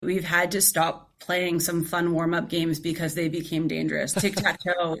we've had to stop playing some fun warm-up games because they became dangerous.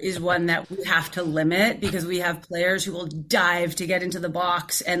 Tic-tac-toe is one that we have to limit because we have players who will dive to get into the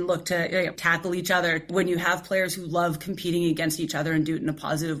box and look to tackle each other. When you have players who love competing against each other and do it in a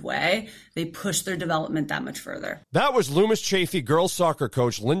positive way, they push their development that much further. That was Loomis-Chaffee girls soccer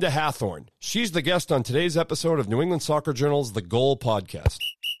coach Linda Hathorn. She's the guest on today's episode of New England Soccer Journal's The Goal Podcast.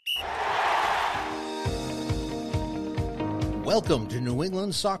 Welcome to New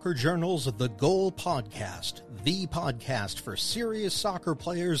England Soccer Journal's The Goal Podcast, the podcast for serious soccer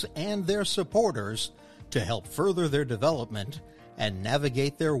players and their supporters to help further their development and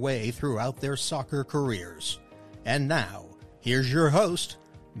navigate their way throughout their soccer careers. And now, here's your host,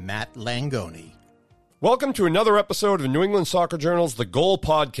 Matt Langoni. Welcome to another episode of New England Soccer Journal's The Goal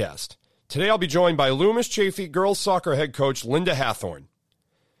Podcast. Today I'll be joined by Loomis-Chaffee girls soccer head coach Linda Hathorn.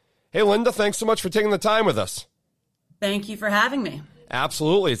 Hey Linda, thanks so much for taking the time with us. Thank you for having me.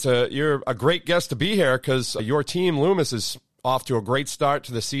 Absolutely. You're a great guest to be here because your team, Loomis, is off to a great start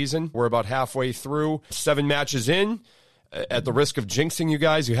to the season. We're about halfway through, 7 matches in. At the risk of jinxing you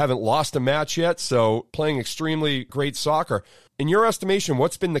guys, you haven't lost a match yet, so playing extremely great soccer. In your estimation,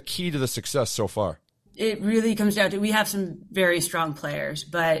 what's been the key to the success so far? It really comes down to, we have some very strong players,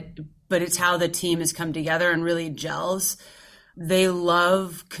 but it's how the team has come together and really gels. They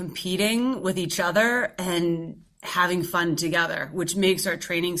love competing with each other and having fun together, which makes our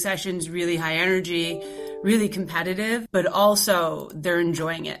training sessions really high energy, really competitive, but also they're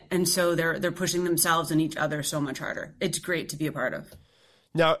enjoying it. And so they're pushing themselves and each other so much harder. It's great to be a part of.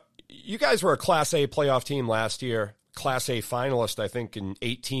 Now, you guys were a Class A playoff team last year, Class A finalist, I think, in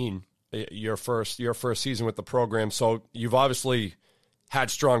 18, your first season with the program. So you've obviously had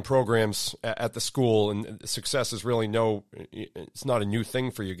strong programs at the school, and success is really it's not a new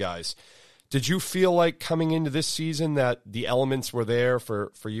thing for you guys. Did you feel like coming into this season that the elements were there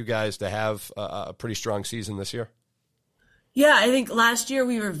for you guys to have a pretty strong season this year? Yeah, I think last year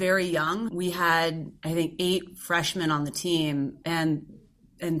we were very young. We had, I think, 8 freshmen on the team and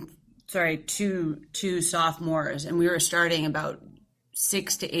two sophomores, and we were starting about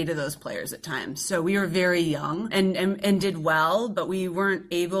 6 to 8 of those players at times. So we were very young and did well, but we weren't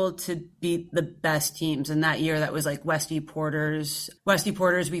able to beat the best teams. And that year, that was like Westy Porters. We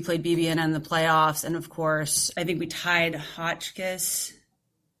played BBN in the playoffs. And of course, I think we tied Hotchkiss.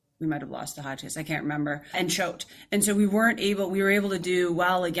 We might have lost to Hotchkiss. I can't remember. And choked. And so we were able to do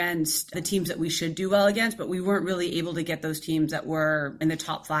well against the teams that we should do well against, but we weren't really able to get those teams that were in the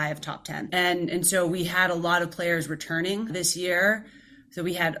top 5, top 10. And so we had a lot of players returning this year. So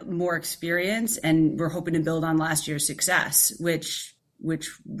we had more experience, and we're hoping to build on last year's success, which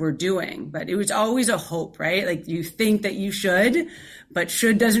we're doing. But it was always a hope, right? Like you think that you should, but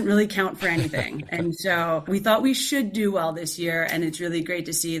should doesn't really count for anything. And so we thought we should do well this year, and it's really great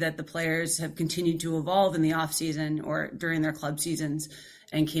to see that the players have continued to evolve in the off season or during their club seasons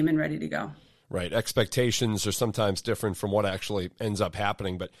and came in ready to go. Right. Expectations are sometimes different from what actually ends up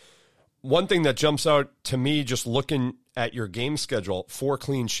happening. But one thing that jumps out to me just looking at your game schedule, 4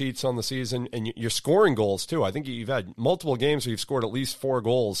 clean sheets on the season, and you're scoring goals too. I think you've had multiple games where you've scored at least 4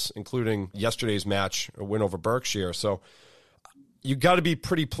 goals, including yesterday's match, a win over Berkshire. So you got to be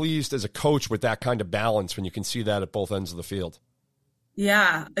pretty pleased as a coach with that kind of balance when you can see that at both ends of the field.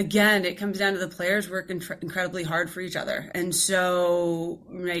 Yeah. Again, it comes down to the players work incredibly hard for each other. And so,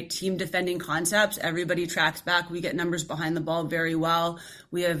 right, team defending concepts, everybody tracks back. We get numbers behind the ball very well.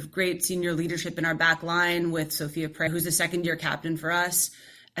 We have great senior leadership in our back line with Sophia Prey, who's a second-year captain for us.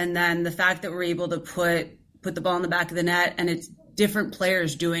 And then the fact that we're able to put the ball in the back of the net, and it's different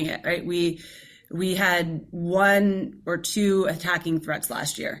players doing it, right? We had 1 or 2 attacking threats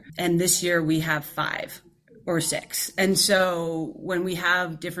last year, and this year we have 5. Or 6. And so when we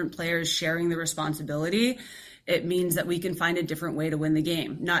have different players sharing the responsibility, it means that we can find a different way to win the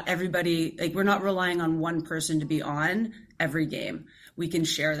game. Not everybody, we're not relying on one person to be on every game. We can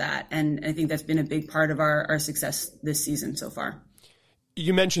share that. And I think that's been a big part of our success this season so far.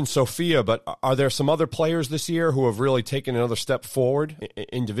 You mentioned Sophia, but are there some other players this year who have really taken another step forward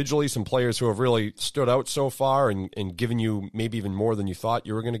individually? Some players who have really stood out so far and given you maybe even more than you thought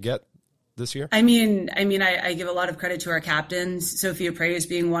you were going to get this year? I give a lot of credit to our captains, Sophia Prey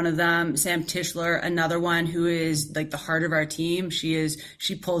being one of them, Sam Tischler, another one who is like the heart of our team. She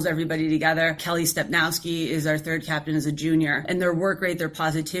pulls everybody together. Kelly Stepnowski is our third captain as a junior, and their work rate, their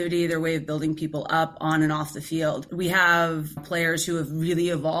positivity, their way of building people up on and off the field. We have players who have really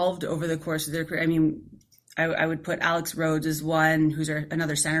evolved over the course of their career. I would put Alex Rhodes as one, who's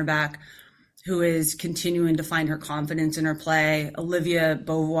another center back, who is continuing to find her confidence in her play. Olivia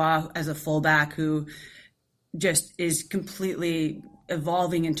Beauvoir as a fullback, who just is completely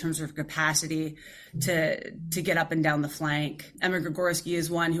evolving in terms of capacity to get up and down the flank. Emma Grigorski is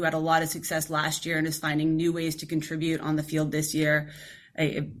one who had a lot of success last year and is finding new ways to contribute on the field this year.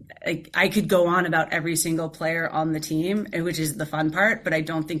 I could go on about every single player on the team, which is the fun part, but I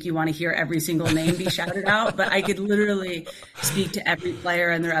don't think you want to hear every single name be shouted out. But I could literally speak to every player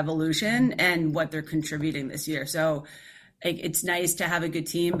and their evolution and what they're contributing this year. So it's nice to have a good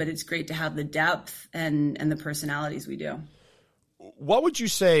team, but it's great to have the depth and the personalities we do. What would you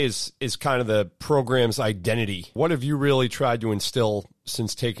say is kind of the program's identity? What have you really tried to instill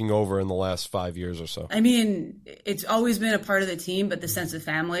since taking over in the last 5 years or so? I mean, it's always been a part of the team, but the sense of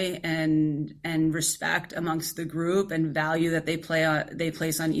family and respect amongst the group and value that they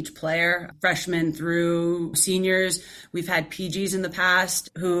place on each player, freshmen through seniors. We've had PGs in the past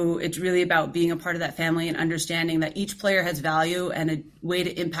who it's really about being a part of that family and understanding that each player has value and a way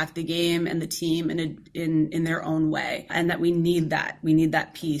to impact the game and the team in their own way, and that we need that. We need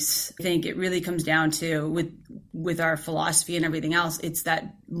that piece. I think it really comes down to with our philosophy and everything else, it's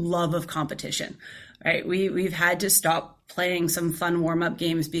that love of competition, right? We've had to stop playing some fun warm-up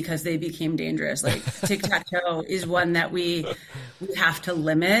games because they became dangerous. Like tic-tac-toe is one that we have to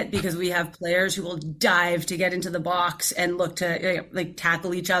limit because we have players who will dive to get into the box and look to like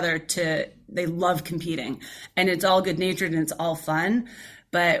tackle each other. They love competing, and it's all good-natured and it's all fun.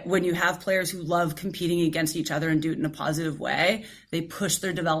 But when you have players who love competing against each other and do it in a positive way, they push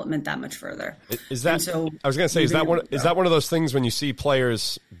their development that much further. Is that? So I was going to say, is that one of those things when you see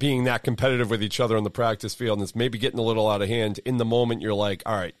players being that competitive with each other on the practice field and it's maybe getting a little out of hand? In the moment, you're like,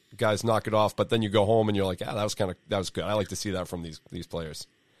 all right, guys, knock it off. But then you go home and you're like, yeah, that was good. I like to see that from these players.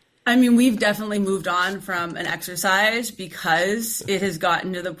 I mean, we've definitely moved on from an exercise because it has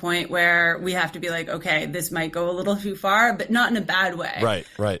gotten to the point where we have to be like, okay, this might go a little too far, but not in a bad way. Right.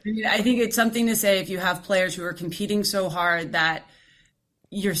 I mean, I think it's something to say if you have players who are competing so hard that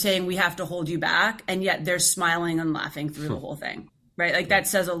you're saying we have to hold you back, and yet they're smiling and laughing through the whole thing, right? Like that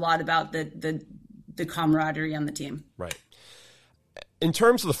says a lot about the camaraderie on the team. Right. In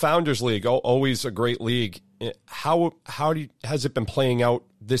terms of the Founders League, always a great league. How has it been playing out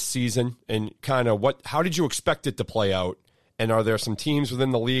this season, and kind of how did you expect it to play out? And are there some teams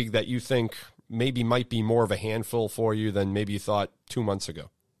within the league that you think maybe might be more of a handful for you than maybe you thought 2 months ago?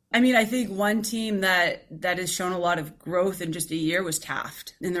 I mean, I think one team that has shown a lot of growth in just a year was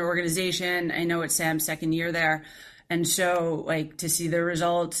Taft in their organization. I know it's Sam's second year there. And so like to see their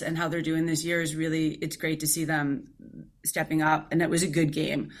results and how they're doing this year it's great to see them stepping up. And it was a good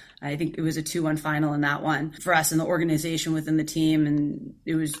game. I think it was a 2-1 final in that one for us and the organization within the team. And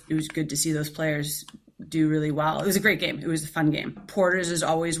it was good to see those players do really well. It was a great game. It was a fun game. Porters is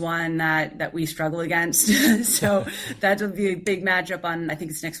always one that we struggle against. So that'll be a big matchup on, I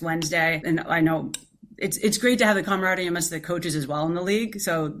think it's next Wednesday. And I know it's great to have the camaraderie amongst the coaches as well in the league.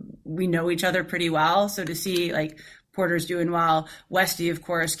 So we know each other pretty well. So to see like Porter's doing well. Westy, of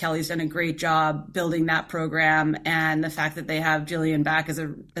course, Kelly's done a great job building that program, and the fact that they have Jillian back as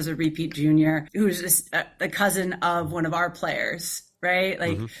a repeat junior, who's a cousin of one of our players, right?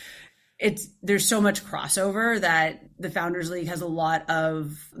 Like there's so much crossover that the Founders League has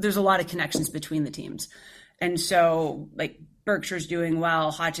there's a lot of connections between the teams. And so like Berkshire's doing well.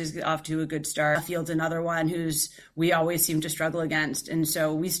 Hotch is off to a good start. Field's another one we always seem to struggle against. And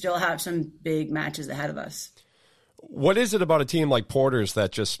so we still have some big matches ahead of us. What is it about a team like Porter's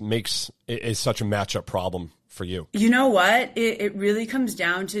that just makes it such a matchup problem for you? You know what? It really comes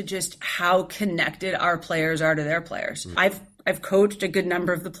down to just how connected our players are to their players. I've coached a good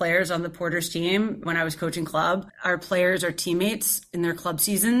number of the players on the Porter's team when I was coaching club. Our players are teammates in their club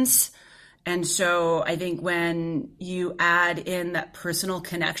seasons. And so I think when you add in that personal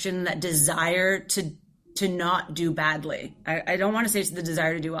connection, that desire to not do badly. I don't want to say it's the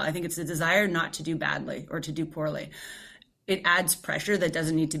desire to do well. I think it's the desire not to do badly or to do poorly. It adds pressure that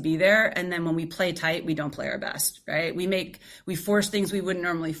doesn't need to be there. And then when we play tight, we don't play our best, right? We force things we wouldn't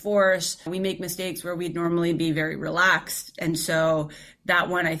normally force. We make mistakes where we'd normally be very relaxed. And so that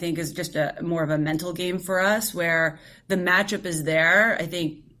one, I think, is just more of a mental game for us where the matchup is there. I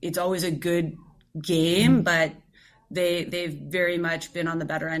think it's always a good game, but they've very much been on the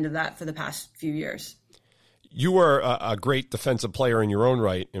better end of that for the past few years. You were a great defensive player in your own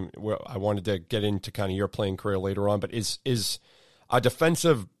right, and I wanted to get into kind of your playing career later on, but is a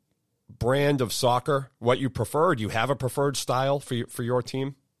defensive brand of soccer what you prefer? Do you have a preferred style for your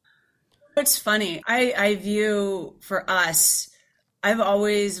team? It's funny. I view for us, I've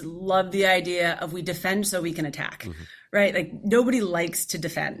always loved the idea of we defend so we can attack, right? Like nobody likes to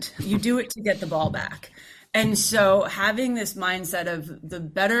defend. You do it to get the ball back. And so having this mindset of the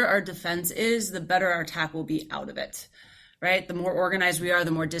better our defense is, the better our attack will be out of it, right? The more organized we are,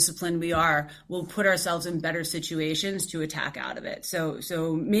 the more disciplined we are, we'll put ourselves in better situations to attack out of it.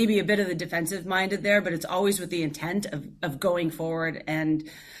 So maybe a bit of the defensive minded there, but it's always with the intent of going forward and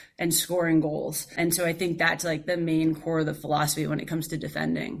scoring goals. And so I think that's like the main core of the philosophy when it comes to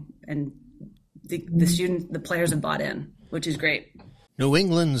defending. And the players have bought in, which is great. New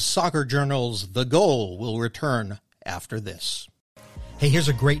England Soccer Journal's The Goal will return after this. Hey, here's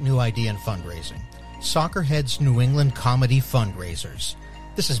a great new idea in fundraising. Soccerhead's New England Comedy Fundraisers.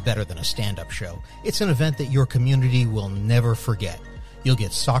 This is better than a stand-up show. It's an event that your community will never forget. You'll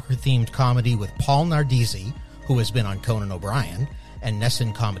get soccer-themed comedy with Paul Nardizzi, who has been on Conan O'Brien, and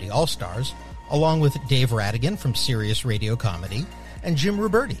Nessun Comedy All-Stars, along with Dave Radigan from Sirius Radio Comedy, and Jim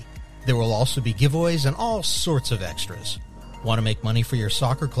Roberti. There will also be giveaways and all sorts of extras. Want to make money for your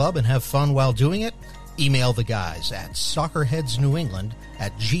soccer club and have fun while doing it? Email the guys at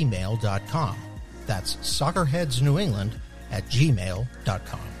soccerheadsnewengland@gmail.com. That's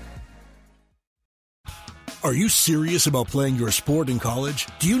soccerheadsnewengland@gmail.com. Are you serious about playing your sport in college?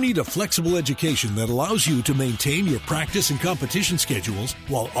 Do you need a flexible education that allows you to maintain your practice and competition schedules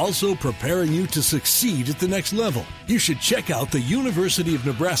while also preparing you to succeed at the next level? You should check out the University of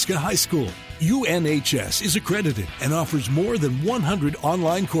Nebraska High School. UNHS is accredited and offers more than 100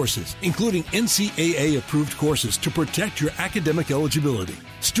 online courses, including NCAA-approved courses to protect your academic eligibility.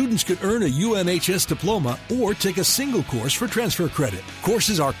 Students could earn a UNHS diploma or take a single course for transfer credit.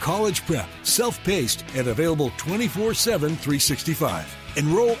 Courses are college prep, self-paced, and available 24/7, 365.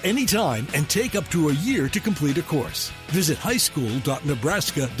 Enroll anytime and take up to a year to complete a course. Visit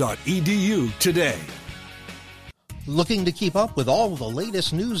highschool.nebraska.edu today. Looking to keep up with all the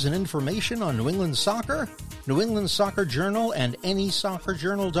latest news and information on New England soccer? New England Soccer Journal and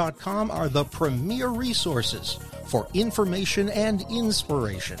AnySoccerJournal.com are the premier resources for information and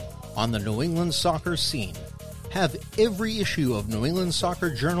inspiration on the New England soccer scene. Have every issue of New England Soccer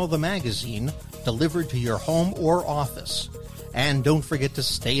Journal, the magazine, delivered to your home or office. And don't forget to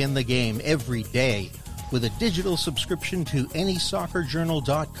stay in the game every day with a digital subscription to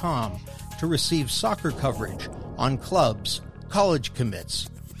AnySoccerJournal.com to receive soccer coverage on clubs, college commits,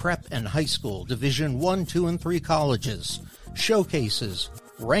 prep and high school, Division 1, 2, and 3 colleges, showcases,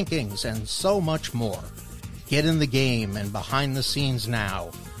 rankings, and so much more. Get in the game and behind the scenes now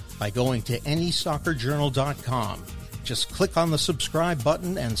by going to AnySoccerJournal.com. Just click on the subscribe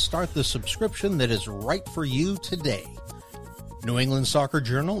button and start the subscription that is right for you today. New England Soccer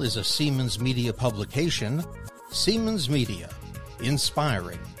Journal is a Siemens Media publication. Siemens Media.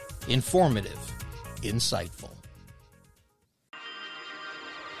 Inspiring. Informative. Insightful.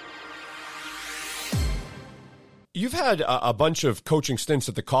 You've had a bunch of coaching stints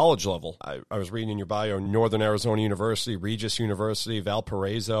at the college level. I was reading in your bio, Northern Arizona University, Regis University,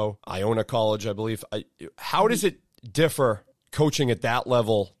 Valparaiso, Iona College, I believe. How does it differ coaching at that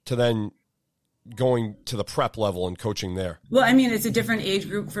level to then going to the prep level and coaching there? Well, I mean, it's a different age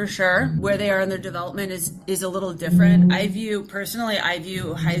group for sure. Where they are in their development is a little different. I view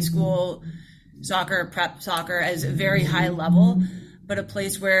high school soccer, prep soccer as a very high level, but a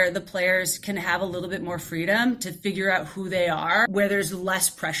place where the players can have a little bit more freedom to figure out who they are, where there's less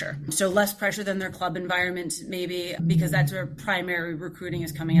pressure. So less pressure than their club environment, maybe, because that's where primary recruiting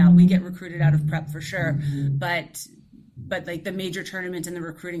is coming out. We get recruited out of prep for sure, but like the major tournament in the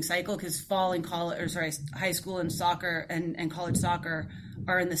recruiting cycle, because fall and high school and soccer and college soccer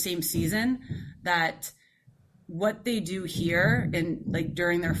are in the same season, that what they do here in like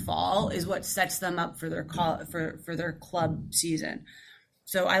during their fall is what sets them up for their for their club season.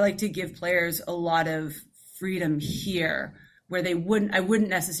 So I like to give players a lot of freedom here where I wouldn't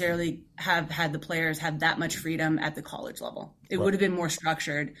necessarily have had the players have that much freedom at the college level. It would have been more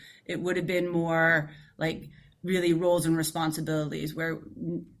structured. It would have been more like really roles and responsibilities, where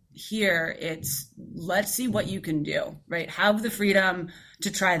here it's let's see what you can do, right? Have the freedom to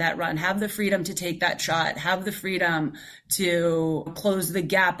try that run, have the freedom to take that shot, have the freedom to close the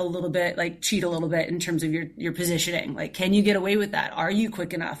gap a little bit, like cheat a little bit in terms of your positioning. Like, can you get away with that? Are you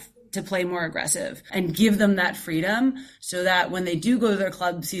quick enough to play more aggressive? And give them that freedom so that when they do go to their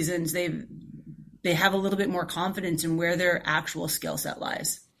club seasons, they have a little bit more confidence in where their actual skill set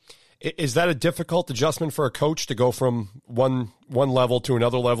lies. Is that a difficult adjustment for a coach to go from one level to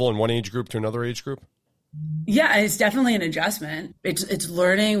another level and one age group to another age group? Yeah, it's definitely an adjustment. It's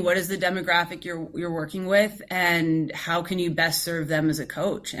learning what is the demographic you're working with and how can you best serve them as a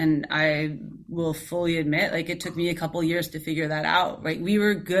coach. And I will fully admit, like, it took me a couple years to figure that out. Right, we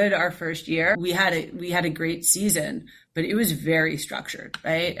were good our first year. We had a great season, but it was very structured,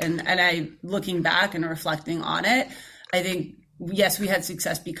 right? And I, looking back and reflecting on it, I think yes, we had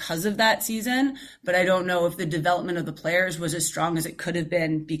success because of that season, but I don't know if the development of the players was as strong as it could have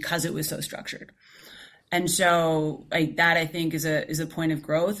been because it was so structured. And so like that, I think is a point of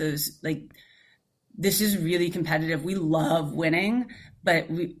growth, is like, this is really competitive. We love winning, but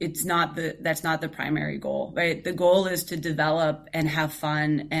that's not the primary goal, right? The goal is to develop and have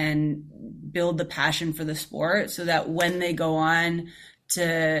fun and build the passion for the sport so that when they go on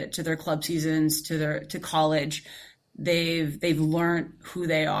to their club seasons, to college, they've learned who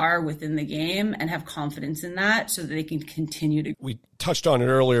they are within the game and have confidence in that so that they can continue to. We touched on it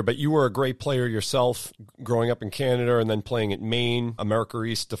earlier, but you were a great player yourself growing up in Canada and then playing at Maine, America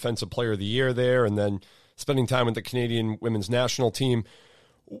East Defensive Player of the Year there, and then spending time with the Canadian women's national team.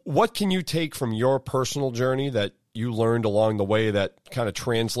 What can you take from your personal journey that you learned along the way that kind of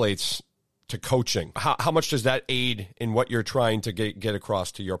translates to coaching? How much does that aid in what you're trying to get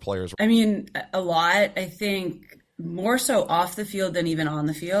across to your players? I mean, a lot. I think more so off the field than even on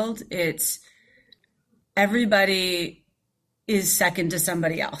the field. It's everybody is second to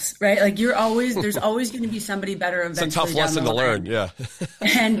somebody else, right? Like there's always going to be somebody better eventually. It's a tough lesson to learn, yeah.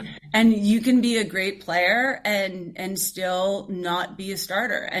 and you can be a great player and still not be a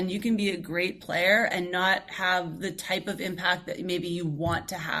starter. And you can be a great player and not have the type of impact that maybe you want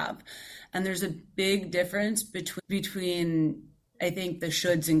to have. And there's a big difference between I think the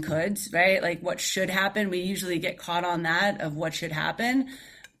shoulds and coulds, right? Like what should happen, we usually get caught on that of what should happen,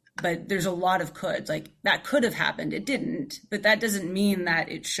 but there's a lot of coulds. Like that could have happened, it didn't, but that doesn't mean that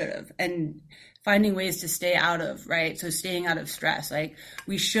it should have. And finding ways to stay out of, right? So staying out of stress, like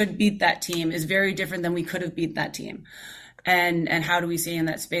we should beat that team is very different than we could have beat that team. And how do we stay in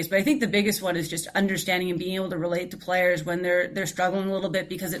that space? But I think the biggest one is just understanding and being able to relate to players when they're struggling a little bit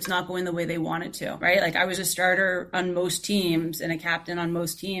because it's not going the way they want it to, right? Like I was a starter on most teams and a captain on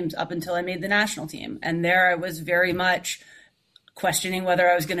most teams up until I made the national team. And there I was very much questioning whether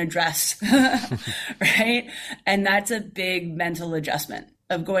I was going to dress, right? And that's a big mental adjustment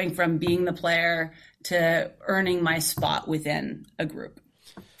of going from being the player to earning my spot within a group.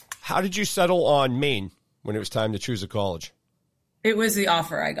 How did you settle on Maine when it was time to choose a college? It was the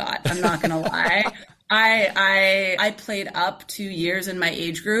offer I got. I'm not going to lie. I played up 2 years in my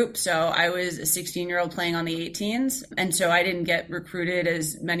age group. So I was a 16-year-old playing on the 18s. And so I didn't get recruited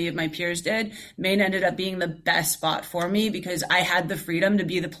as many of my peers did. Maine ended up being the best spot for me because I had the freedom to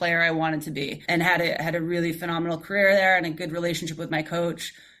be the player I wanted to be and had a really phenomenal career there and a good relationship with my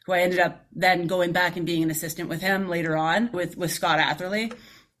coach, who I ended up then going back and being an assistant with him later on with Scott Atherley,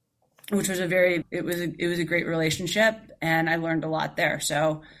 which was it was a great relationship, and I learned a lot there.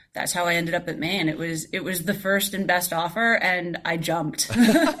 So that's how I ended up at Maine. It was the first and best offer, and I jumped.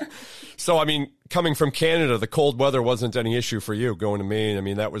 So, I mean, coming from Canada, the cold weather wasn't any issue for you going to Maine. I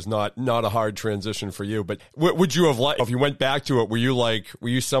mean, that was not a hard transition for you. But would you have liked, if you went back to it, were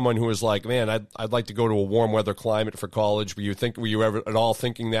you someone who was like, man, I'd like to go to a warm weather climate for college? Were you ever at all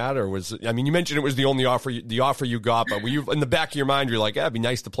thinking that, or I mean, you mentioned it was the only offer you got, but were you in the back of your mind, you're like, it'd be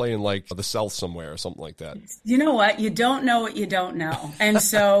nice to play in like the South somewhere or something like that? You know what? You don't know what you don't know. And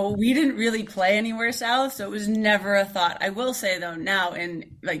so we didn't really play anywhere South. So it was never a thought. I will say though, now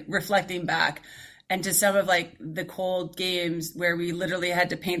in like reflecting back, and to some of like the cold games where we literally had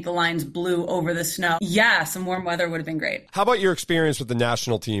to paint the lines blue over the snow. Yeah, some warm weather would have been great. How about your experience with the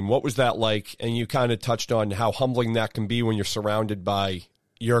national team? What was that like? And you kind of touched on how humbling that can be when you're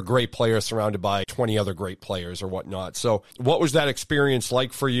a great player surrounded by 20 other great players or whatnot. So what was that experience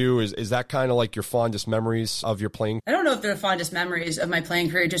like for you? Is that kind of like your fondest memories of your playing? I don't know if they're the fondest memories of my playing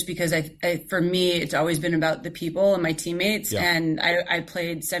career, just because for me, it's always been about the people and my teammates. Yeah. And I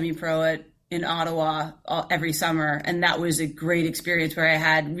played semi-pro in Ottawa every summer. And that was a great experience where I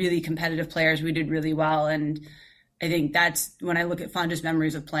had really competitive players. We did really well. And I think that's when I look at fondest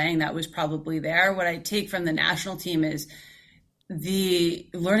memories of playing, that was probably there. What I take from the national team is the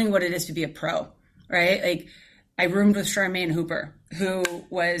learning what it is to be a pro, right? Like I roomed with Charmaine Hooper, who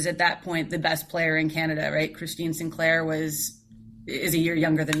was at that point the best player in Canada, right? Christine Sinclair is a year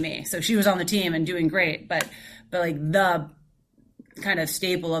younger than me. So she was on the team and doing great, but like the kind of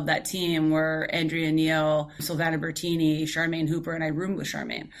staple of that team were Andrea Neal, Silvana Bertini, Charmaine Hooper, and I roomed with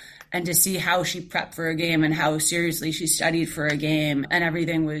Charmaine. And to see how she prepped for a game and how seriously she studied for a game and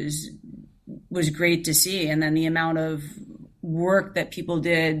everything was great to see. And then the amount of work that people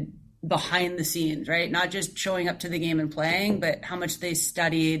did behind the scenes, right? Not just showing up to the game and playing, but how much they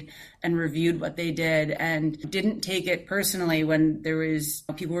studied and reviewed what they did and didn't take it personally when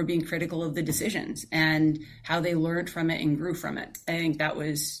people were being critical of the decisions and how they learned from it and grew from it. I think that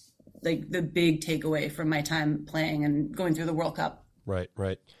was like the big takeaway from my time playing and going through the World Cup.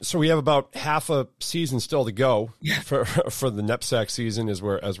 Right. So we have about half a season still to go for the NEPSAC season as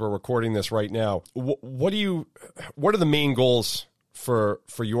we're recording this right now. What are the main goals for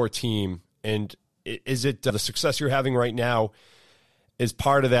your team? And is it the success you're having right now is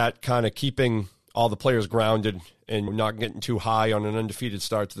part of that, kind of keeping all the players grounded and not getting too high on an undefeated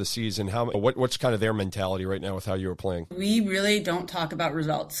start to the season? What's kind of their mentality right now with how you were playing? We really don't talk about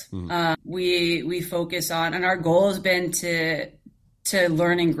results. We focus on, and our goal has been to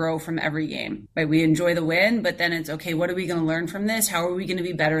learn and grow from every game, right? We enjoy the win, but then it's okay, what are we going to learn from this? How are we going to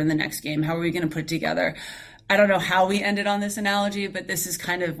be better in the next game? How are we going to put it together? I don't know how we ended on this analogy, but this is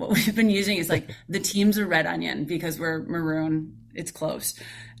kind of what we've been using. Is like the team's a red onion because we're maroon. It's close.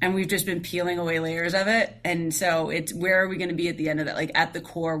 And we've just been peeling away layers of it. And so it's, where are we going to be at the end of that? Like at the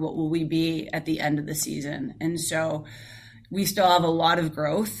core, what will we be at the end of the season? And so we still have a lot of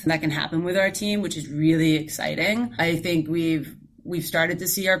growth that can happen with our team, which is really exciting. I think we've started to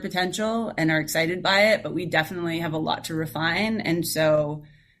see our potential and are excited by it, but we definitely have a lot to refine. And so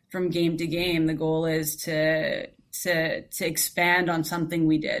from game to game, the goal is to expand on something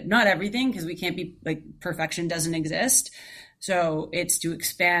we did. Not everything, because we can't be like, perfection doesn't exist. So it's to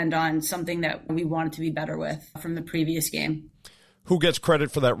expand on something that we wanted to be better with from the previous game. Who gets credit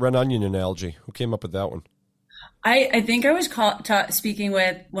for that red onion analogy? Who came up with that one? I think I was speaking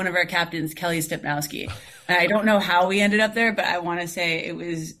with one of our captains, Kelly Stepnowski. And I don't know how we ended up there, but I want to say it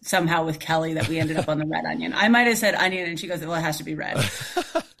was somehow with Kelly that we ended up on the red onion. I might have said onion, and she goes, well, it has to be red.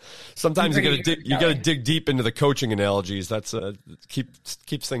 Sometimes you got to dig deep into the coaching analogies. That's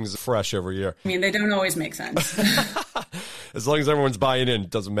keeps things fresh every year. I mean, they don't always make sense. As long as everyone's buying in, it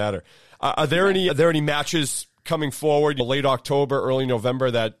doesn't matter. Are there any matches coming forward late October, early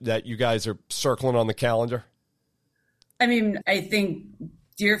November that you guys are circling on the calendar? I mean, I think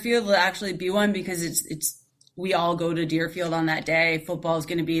Deerfield will actually be one because it's we all go to Deerfield on that day. Football is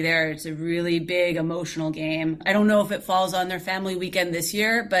going to be there. It's a really big emotional game. I don't know if it falls on their family weekend this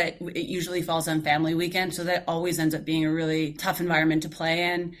year, but it usually falls on family weekend. So that always ends up being a really tough environment to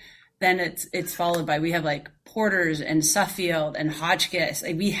play in. Then it's followed by, we have like Porters and Suffield and Hotchkiss.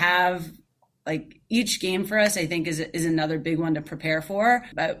 Like we have like each game for us, I think is another big one to prepare for,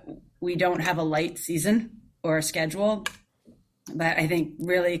 but we don't have a light season or a schedule. But I think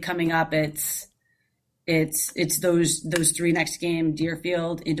really coming up, it's those three next game: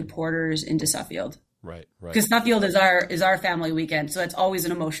 Deerfield, into Porters, into Suffield. Right. Because Suffield is our family weekend, so it's always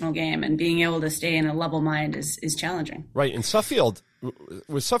an emotional game, and being able to stay in a level mind is challenging. Right. And Suffield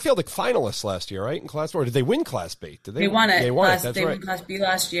was a finalist last year, right? In Class B, or did they win Class B? They won it. They won it. That's right. They won Class B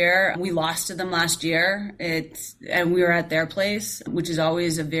last year. We lost to them last year. And we were at their place, which is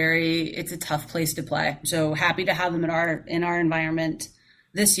always it's a tough place to play. So happy to have them in our environment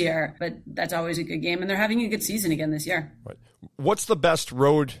this year, but that's always a good game, and they're having a good season again this year. Right. What's the best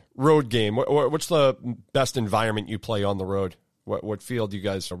road game? What's the best environment you play on the road? What field do you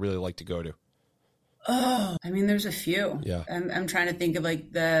guys really like to go to? Oh, I mean, there's a few. Yeah. I'm trying to think of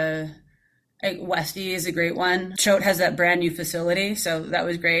Westy is a great one. Choate has that brand new facility, so that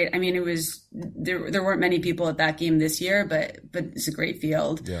was great. I mean, there weren't many people at that game this year, but it's a great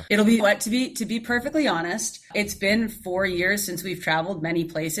field. Yeah. It'll be to be perfectly honest, it's been 4 years since we've traveled many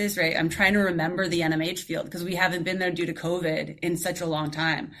places, right? I'm trying to remember the NMH field because we haven't been there due to COVID in such a long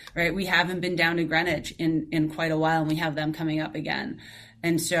time, right? We haven't been down to Greenwich in quite a while, and we have them coming up again.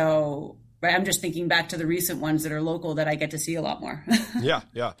 And so, right, I'm just thinking back to the recent ones that are local that I get to see a lot more. Yeah.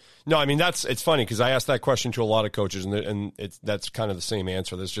 No, I mean, it's funny because I asked that question to a lot of coaches, and that's kind of the same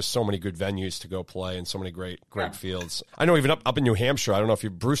answer. There's just so many good venues to go play and so many great fields. I know even up in New Hampshire, I don't know if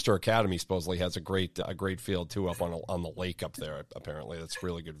Brewster Academy supposedly has a great field too up on the lake up there. Apparently, that's a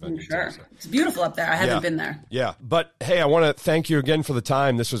really good venue. Sure, too, so. It's beautiful up there. I haven't been there. Yeah, but hey, I want to thank you again for the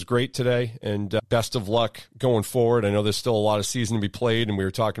time. This was great today, and best of luck going forward. I know there's still a lot of season to be played, and we were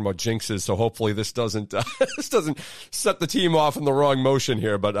talking about jinxes, so hopefully this doesn't set the team off in the wrong motion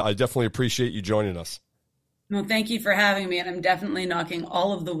here. But I definitely appreciate you joining us. Well, thank you for having me, and I'm definitely knocking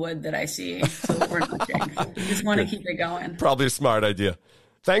all of the wood that I see, so that we're not jinxed. We just want to keep it going. Probably a smart idea.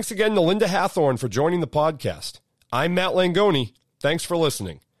 Thanks again to Linda Hathorn for joining the podcast. I'm Matt Langoni. Thanks for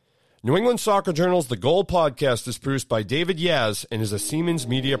listening. New England Soccer Journal's The Goal podcast is produced by David Yaz and is a Siemens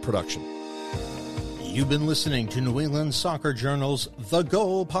Media production. You've been listening to New England Soccer Journal's The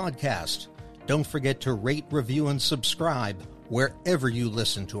Goal podcast. Don't forget to rate, review, and subscribe wherever you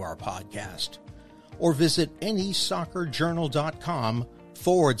listen to our podcast. Or visit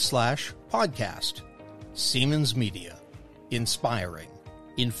anysoccerjournal.com/podcast. Siemens Media. Inspiring,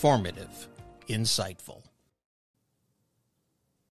 informative, insightful.